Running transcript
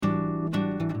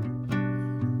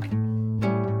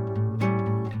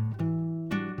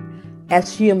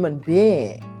As human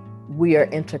beings, we are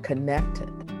interconnected,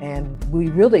 and we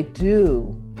really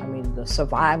do. The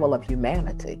survival of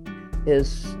humanity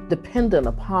is dependent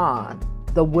upon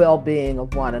the well-being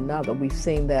of one another. We've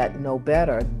seen that no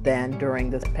better than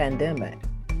during this pandemic.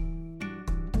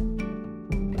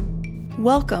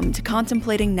 Welcome to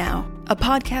Contemplating Now, a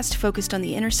podcast focused on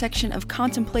the intersection of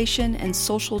contemplation and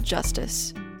social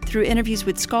justice. Through interviews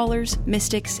with scholars,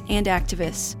 mystics, and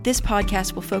activists, this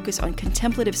podcast will focus on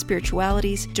contemplative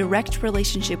spirituality's direct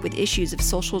relationship with issues of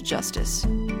social justice.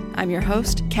 I'm your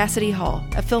host, Cassidy Hall,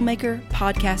 a filmmaker,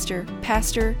 podcaster,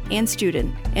 pastor, and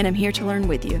student, and I'm here to learn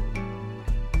with you.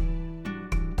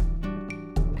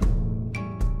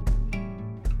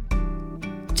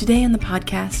 Today on the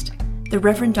podcast, the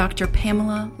Reverend Dr.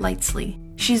 Pamela Lightsey.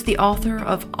 She's the author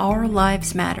of Our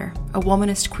Lives Matter, a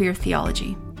womanist queer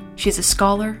theology. She is a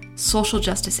scholar, social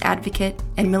justice advocate,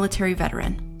 and military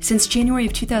veteran. Since January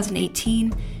of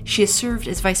 2018, she has served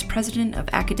as Vice President of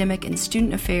Academic and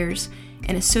Student Affairs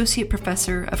and Associate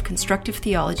Professor of Constructive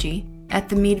Theology at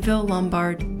the Meadville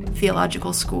Lombard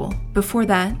Theological School. Before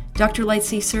that, Dr.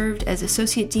 Lightsey served as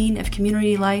Associate Dean of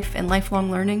Community Life and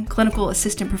Lifelong Learning, Clinical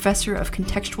Assistant Professor of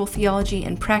Contextual Theology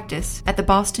and Practice at the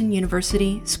Boston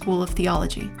University School of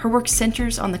Theology. Her work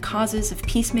centers on the causes of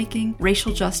peacemaking,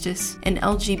 racial justice, and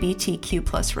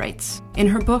LGBTQ+ rights. In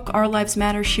her book, Our Lives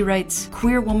Matter, she writes,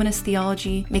 "Queer womanist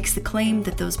theology makes the claim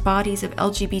that those bodies of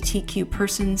LGBTQ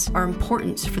persons are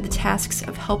important for the tasks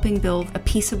of helping build a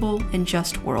peaceable and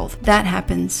just world. That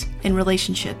happens in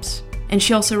relationships." And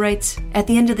she also writes, "At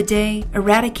the end of the day,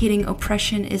 eradicating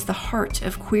oppression is the heart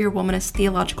of queer womanist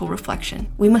theological reflection.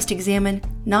 We must examine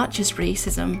not just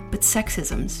racism, but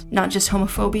sexisms, not just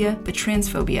homophobia, but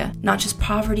transphobia, not just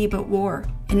poverty, but war,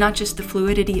 and not just the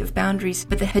fluidity of boundaries,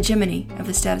 but the hegemony of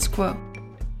the status quo."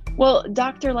 Well,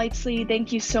 Dr. Lightsey,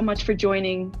 thank you so much for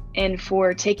joining and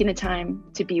for taking the time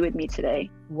to be with me today.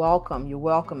 Welcome. You're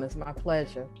welcome. It's my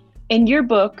pleasure. In your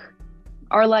book,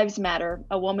 Our Lives Matter,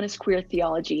 a womanist queer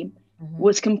theology,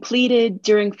 was completed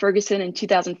during Ferguson in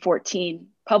 2014,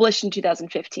 published in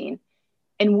 2015.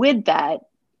 And with that,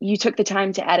 you took the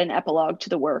time to add an epilogue to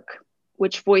the work,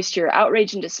 which voiced your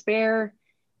outrage and despair.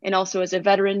 And also as a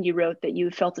veteran, you wrote that you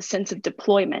felt a sense of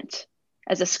deployment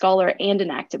as a scholar and an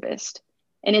activist.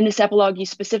 And in this epilogue, you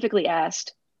specifically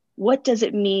asked, what does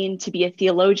it mean to be a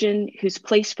theologian whose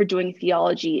place for doing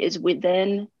theology is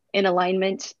within, in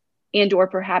alignment, and or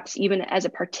perhaps even as a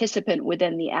participant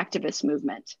within the activist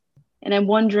movement? And I'm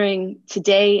wondering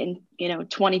today in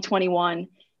 2021,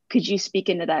 could you speak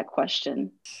into that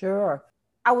question? Sure.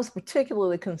 I was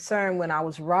particularly concerned when I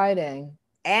was writing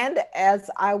and as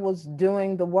I was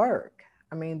doing the work.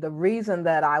 The reason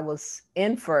that I was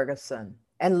in Ferguson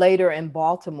and later in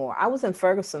Baltimore, I was in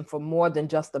Ferguson for more than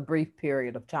just a brief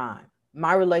period of time.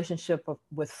 My relationship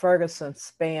with Ferguson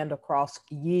spanned across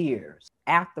years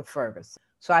after Ferguson.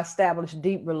 So I established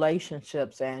deep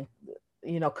relationships and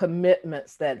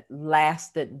commitments that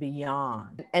lasted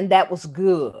beyond. And that was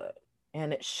good,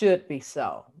 and it should be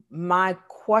so. My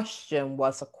question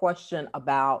was a question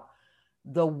about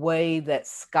the way that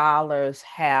scholars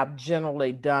have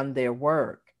generally done their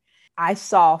work. I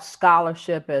saw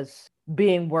scholarship as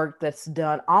being work that's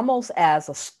done almost as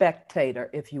a spectator,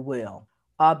 if you will,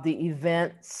 of the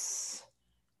events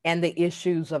and the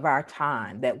issues of our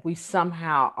time, that we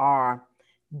somehow are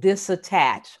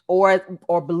disattached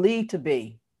or believed to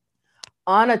be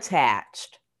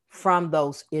unattached from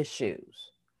those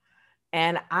issues.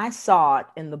 And I saw it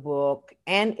in the book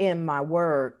and in my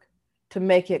work to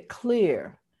make it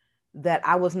clear that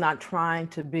I was not trying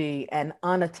to be an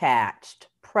unattached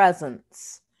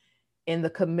presence in the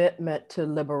commitment to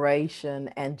liberation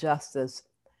and justice,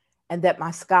 and that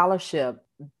my scholarship,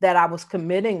 that I was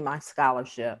committing my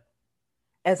scholarship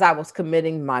as I was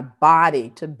committing my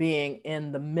body to being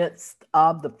in the midst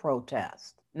of the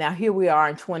protest. Now, here we are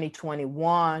in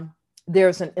 2021.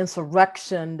 There's an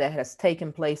insurrection that has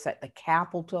taken place at the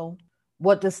Capitol.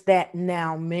 What does that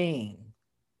now mean?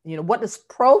 What does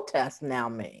protest now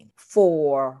mean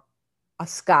for a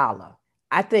scholar?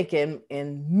 I think in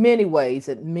many ways,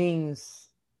 it means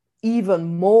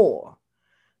even more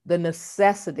the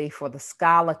necessity for the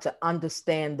scholar to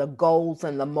understand the goals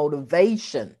and the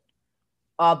motivation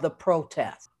of the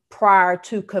protest prior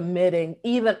to committing,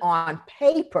 even on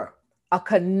paper, a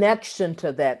connection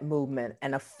to that movement,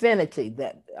 an affinity,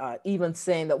 that even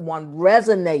saying that one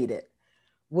resonated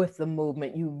with the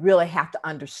movement. You really have to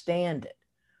understand it.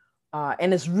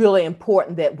 And it's really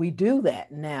important that we do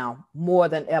that now more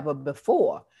than ever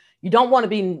before. You don't want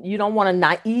to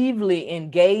naively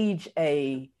engage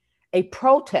a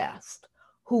protest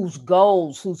whose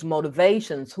goals, whose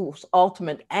motivations, whose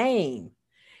ultimate aim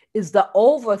is the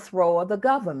overthrow of the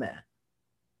government,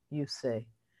 you see.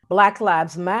 Black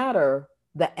Lives Matter,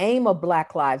 the aim of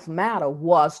Black Lives Matter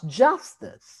was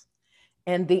justice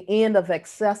and the end of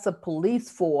excessive police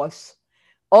force,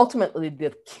 ultimately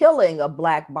the killing of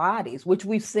Black bodies, which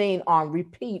we've seen on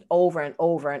repeat over and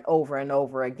over and over and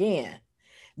over again.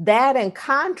 That in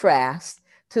contrast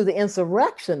to the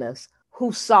insurrectionists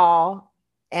who saw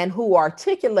and who are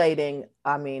articulating,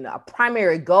 a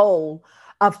primary goal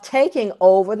of taking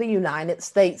over the United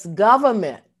States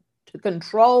government, to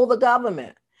control the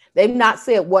government. They've not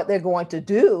said what they're going to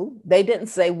do. They didn't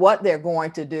say what they're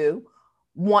going to do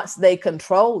once they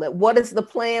control it. What is the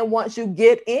plan once you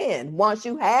get in? Once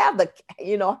you have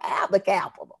have the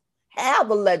capital, have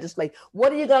the legislature.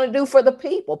 What are you going to do for the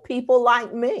people? People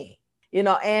like me.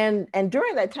 And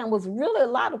during that time was really a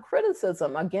lot of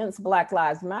criticism against Black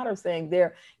Lives Matter, saying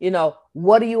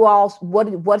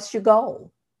what's your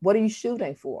goal? What are you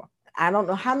shooting for? I don't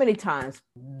know how many times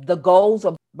the goals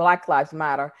of Black Lives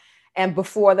Matter and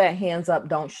before that, hands up,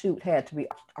 don't shoot had to be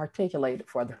articulated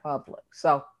for the public.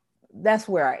 So that's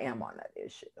where I am on that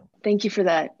issue. Thank you for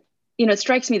that. It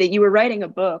strikes me that you were writing a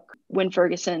book when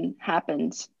Ferguson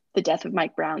happened, the death of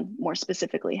Mike Brown, more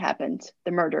specifically happened,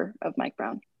 the murder of Mike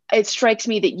Brown. It strikes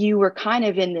me that you were kind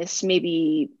of in this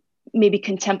maybe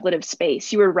contemplative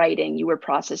space. You were writing, you were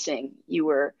processing, you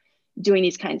were doing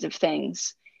these kinds of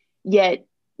things. Yet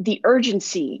the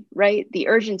urgency, right? The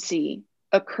urgency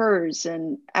occurs.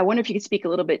 And I wonder if you could speak a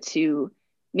little bit to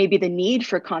maybe the need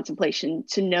for contemplation,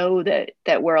 to know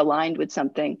that we're aligned with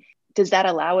something. Does that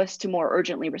allow us to more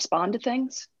urgently respond to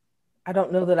things? I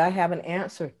don't know that I have an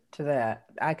answer to that.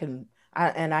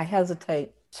 I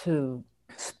hesitate to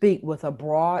speak with a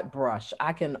broad brush.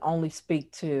 I can only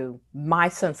speak to my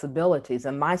sensibilities,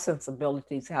 and my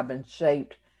sensibilities have been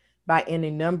shaped by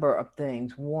any number of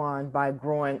things. One, by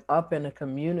growing up in a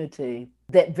community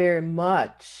that very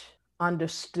much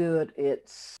understood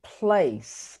its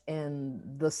place in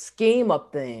the scheme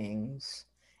of things,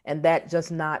 and that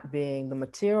just not being the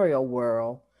material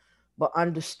world, but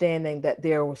understanding that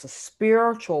there was a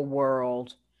spiritual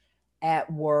world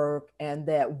at work, and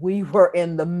that we were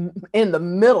in the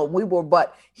middle. We were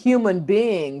but human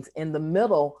beings in the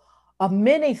middle of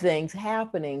many things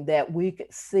happening that we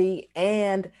could see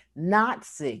and not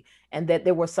see, and that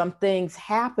there were some things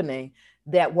happening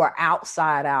that were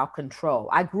outside our control.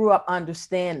 I grew up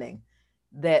understanding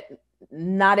that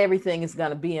not everything is going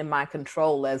to be in my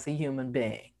control as a human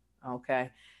being.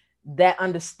 Okay. That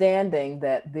understanding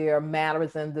that there are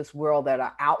matters in this world that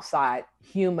are outside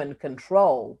human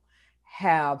control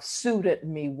have suited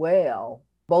me well,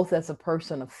 both as a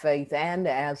person of faith and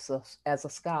as a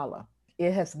scholar.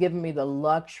 It has given me the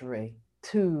luxury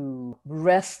to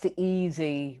rest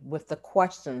easy with the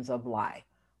questions of life,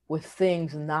 with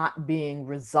things not being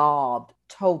resolved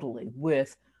totally,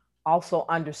 with also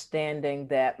understanding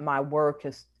that my work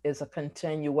is a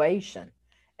continuation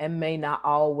and may not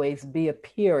always be a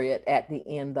period at the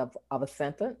end of a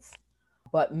sentence,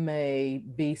 but may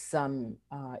be some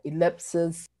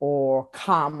ellipses or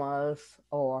commas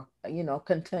or,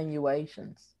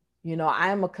 continuations.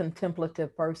 I'm a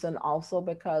contemplative person also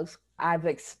because I've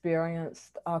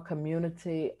experienced a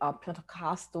community of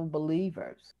Pentecostal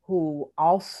believers who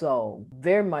also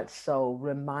very much so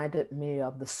reminded me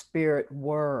of the spirit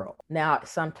world. Now,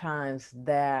 sometimes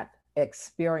that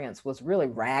experience was really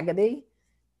raggedy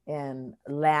and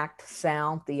lacked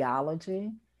sound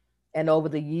theology. And over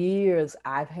the years,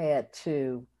 I've had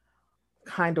to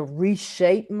kind of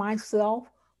reshape myself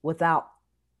without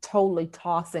totally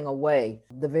tossing away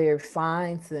the very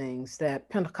fine things that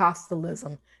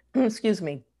Pentecostalism, excuse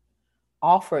me,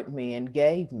 offered me and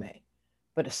gave me.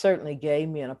 But it certainly gave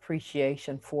me an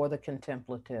appreciation for the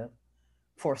contemplative,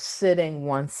 for sitting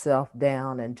oneself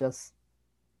down and just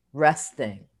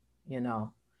resting,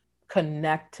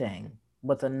 connecting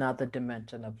with another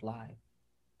dimension of life.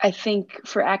 I think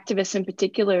for activists in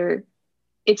particular,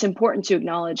 it's important to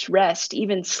acknowledge rest.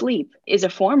 Even sleep is a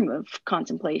form of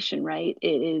contemplation, right? It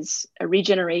is a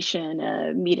regeneration,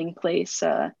 a meeting place,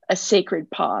 a sacred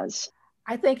pause.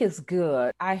 I think it's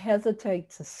good. I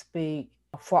hesitate to speak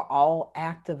for all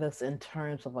activists in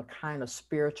terms of a kind of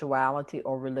spirituality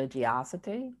or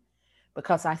religiosity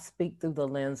because I speak through the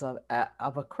lens of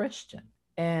a Christian.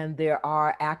 And there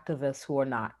are activists who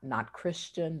are not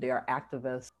Christian. There are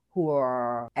activists who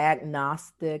are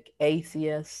agnostic,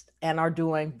 atheist, and are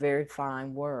doing very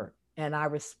fine work. And I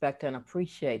respect and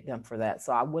appreciate them for that.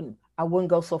 So I wouldn't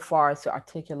go so far as to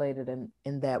articulate it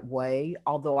in that way,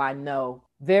 although I know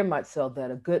very much so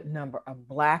that a good number of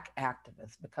Black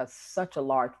activists, because such a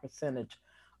large percentage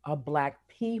of Black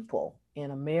people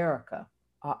in America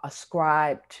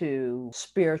ascribe to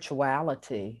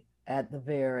spirituality at the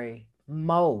very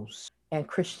most, and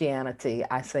Christianity,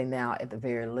 I say now at the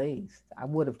very least. I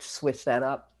would have switched that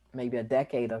up maybe a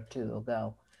decade or two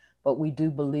ago, but we do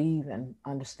believe and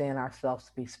understand ourselves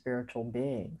to be spiritual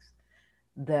beings.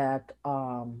 That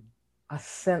a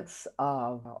sense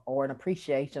of or an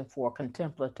appreciation for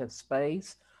contemplative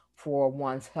space for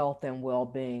one's health and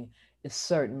well-being is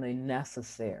certainly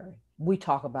necessary. We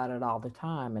talk about it all the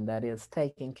time, and that is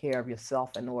taking care of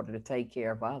yourself in order to take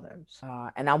care of others.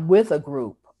 And I'm with a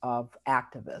group of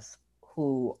activists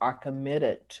who are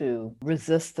committed to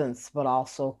resistance, but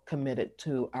also committed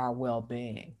to our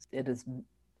well-being. It has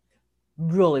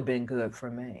really been good for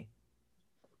me.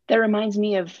 That reminds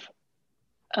me of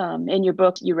in your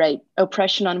book, you write,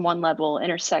 oppression on one level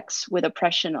intersects with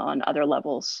oppression on other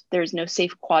levels. There is no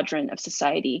safe quadrant of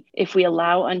society if we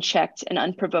allow unchecked and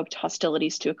unprovoked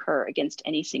hostilities to occur against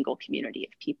any single community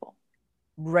of people.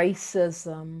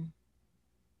 Racism,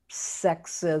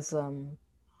 sexism,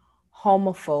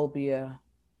 homophobia,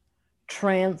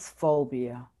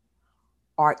 transphobia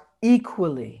are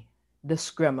equally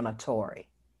discriminatory.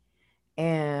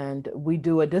 And we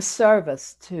do a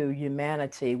disservice to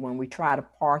humanity when we try to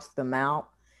parse them out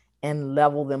and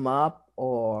level them up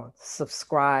or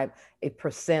subscribe a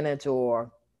percentage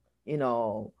or,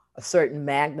 a certain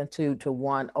magnitude to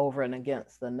one over and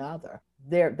against another.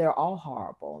 They're all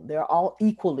horrible. They're all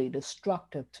equally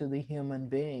destructive to the human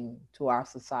being, to our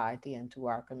society, and to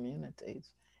our communities.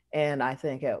 And I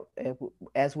think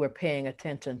as we're paying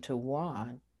attention to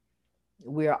one,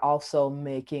 we are also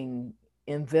making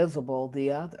invisible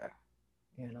the other.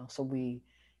 So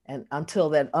and until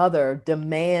that other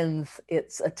demands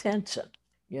its attention,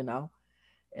 you know,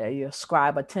 you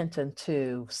ascribe attention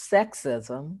to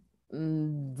sexism,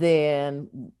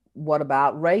 then what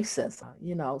about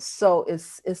racism? So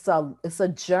it's a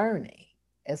journey.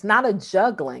 It's not a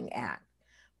juggling act,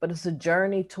 but it's a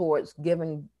journey towards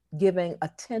giving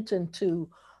attention to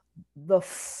the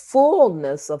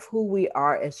fullness of who we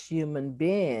are as human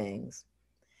beings,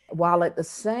 while at the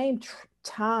same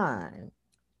time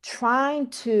trying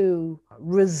to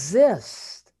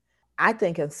resist, I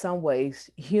think, in some ways,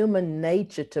 human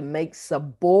nature to make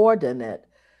subordinate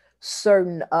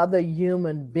certain other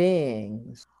human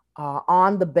beings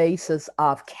on the basis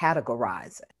of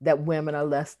categorizing that women are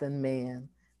less than men,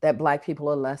 that Black people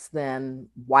are less than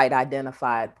white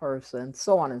identified persons,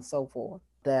 so on and so forth,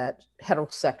 that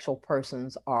heterosexual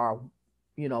persons are,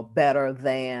 better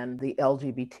than the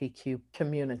LGBTQ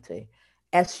community.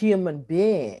 As human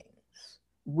beings,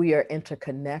 we are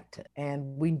interconnected,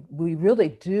 and we really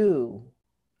do.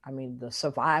 I mean, the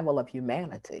survival of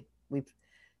humanity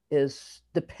is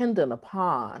dependent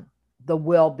upon the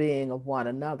well-being of one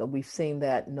another. We've seen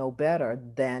that no better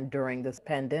than during this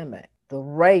pandemic. The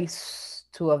race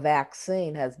to a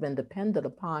vaccine has been dependent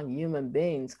upon human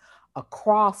beings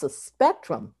across a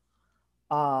spectrum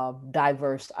of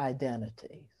diverse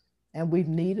identities, and we've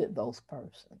needed those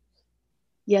persons.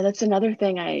 Yeah, that's another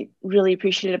thing I really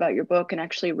appreciated about your book and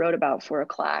actually wrote about for a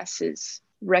class is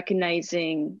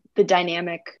recognizing the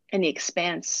dynamic and the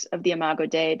expanse of the Imago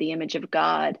Dei, the image of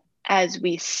God, as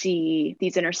we see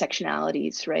these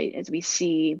intersectionalities, right? As we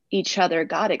see each other,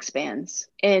 God expands.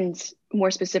 And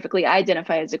more specifically, I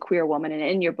identify as a queer woman. And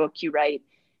in your book, you write,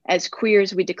 as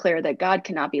queers, we declare that God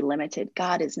cannot be limited.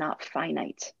 God is not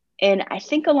finite. And I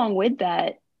think along with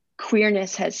that,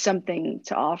 queerness has something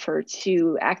to offer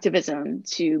to activism,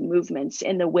 to movements,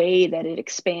 in the way that it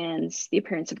expands the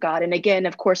appearance of God. And again,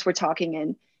 of course, we're talking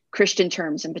in Christian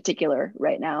terms in particular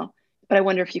right now. But I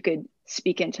wonder if you could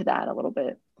speak into that a little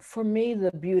bit. For me,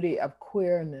 the beauty of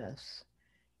queerness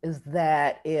is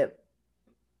that it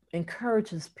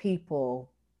encourages people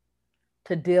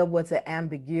to deal with the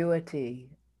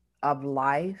ambiguity of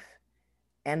life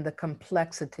and the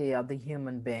complexity of the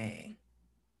human being.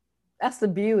 That's the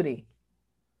beauty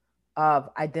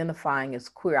of identifying as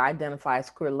queer. I identify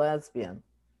as queer lesbian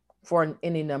for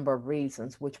any number of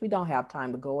reasons, which we don't have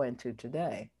time to go into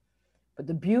today. But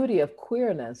the beauty of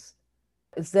queerness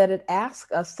is that it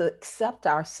asks us to accept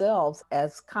ourselves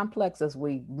as complex as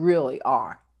we really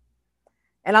are.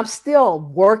 And I'm still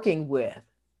working with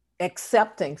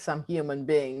accepting some human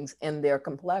beings in their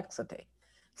complexity.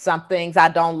 Some things I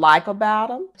don't like about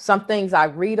them. Some things I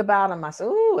read about them, I say,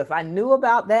 ooh, if I knew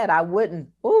about that, I wouldn't.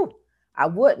 Ooh, I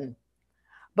wouldn't.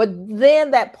 But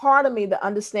then that part of me that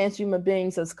understands human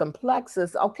beings as complex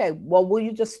is, okay, well, will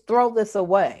you just throw this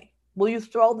away? Will you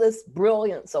throw this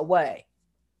brilliance away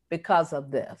because of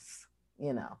this?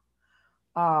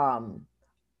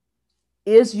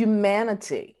 Is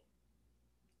humanity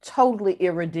totally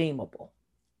irredeemable?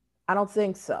 I don't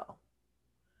think so.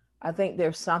 I think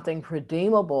there's something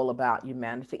redeemable about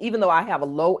humanity. Even though I have a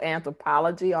low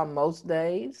anthropology on most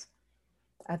days,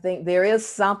 I think there is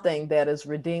something that is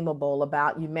redeemable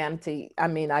about humanity. I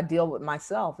mean, I deal with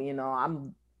myself,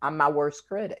 I'm my worst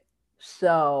critic.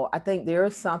 So I think there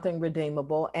is something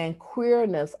redeemable, and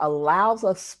queerness allows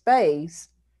a space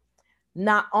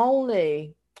not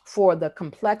only for the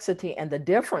complexity and the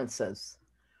differences,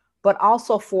 but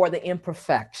also for the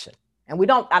imperfection.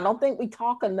 And I don't think we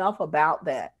talk enough about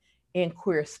that in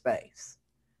queer space.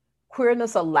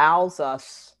 Queerness allows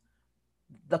us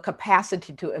the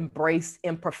capacity to embrace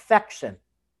imperfection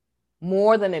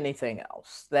more than anything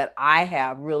else that I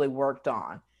have really worked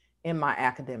on in my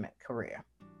academic career.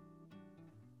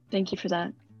 Thank you for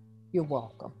that. You're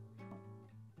welcome.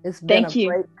 It's been Thank you.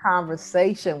 Great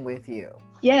conversation with you.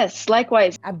 Yes,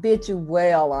 likewise. I bid you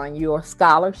well on your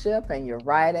scholarship and your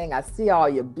writing. I see all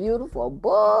your beautiful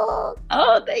books.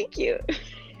 Oh, thank you.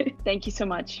 Thank you so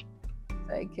much.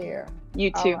 Take care.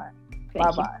 You too. Right.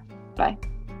 Bye-bye. Bye.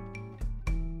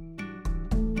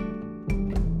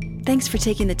 Thanks for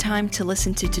taking the time to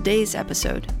listen to today's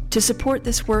episode. To support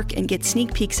this work and get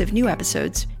sneak peeks of new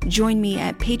episodes, join me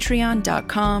at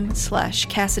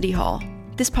patreon.com/Cassidy Hall.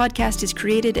 This podcast is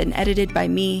created and edited by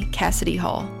me, Cassidy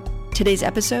Hall. Today's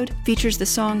episode features the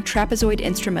song Trapezoid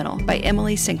Instrumental by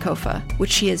Emily Sankofa,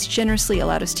 which she has generously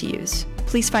allowed us to use.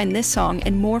 Please find this song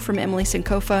and more from Emily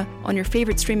Sankofa on your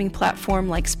favorite streaming platform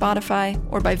like Spotify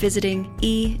or by visiting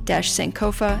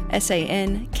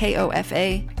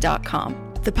e-sankofa.com.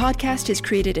 The podcast is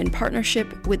created in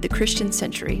partnership with The Christian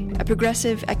Century, a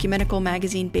progressive ecumenical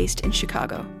magazine based in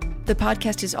Chicago. The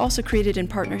podcast is also created in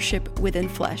partnership with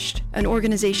Infleshed, an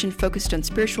organization focused on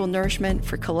spiritual nourishment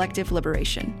for collective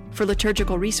liberation. For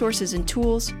liturgical resources and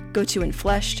tools, go to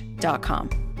infleshed.com.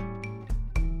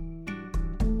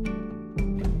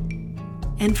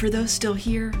 And for those still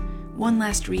here, one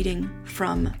last reading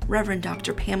from Reverend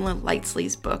Dr. Pamela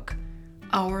Lightsey's book,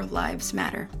 Our Lives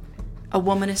Matter, A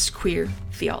Womanist Queer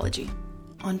Theology.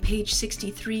 On page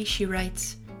 63, she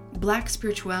writes, "Black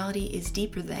spirituality is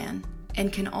deeper than,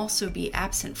 and can also be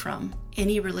absent from,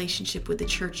 any relationship with the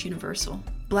Church Universal.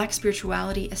 Black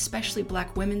spirituality, especially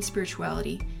Black women's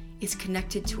spirituality, is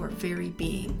connected to our very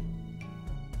being.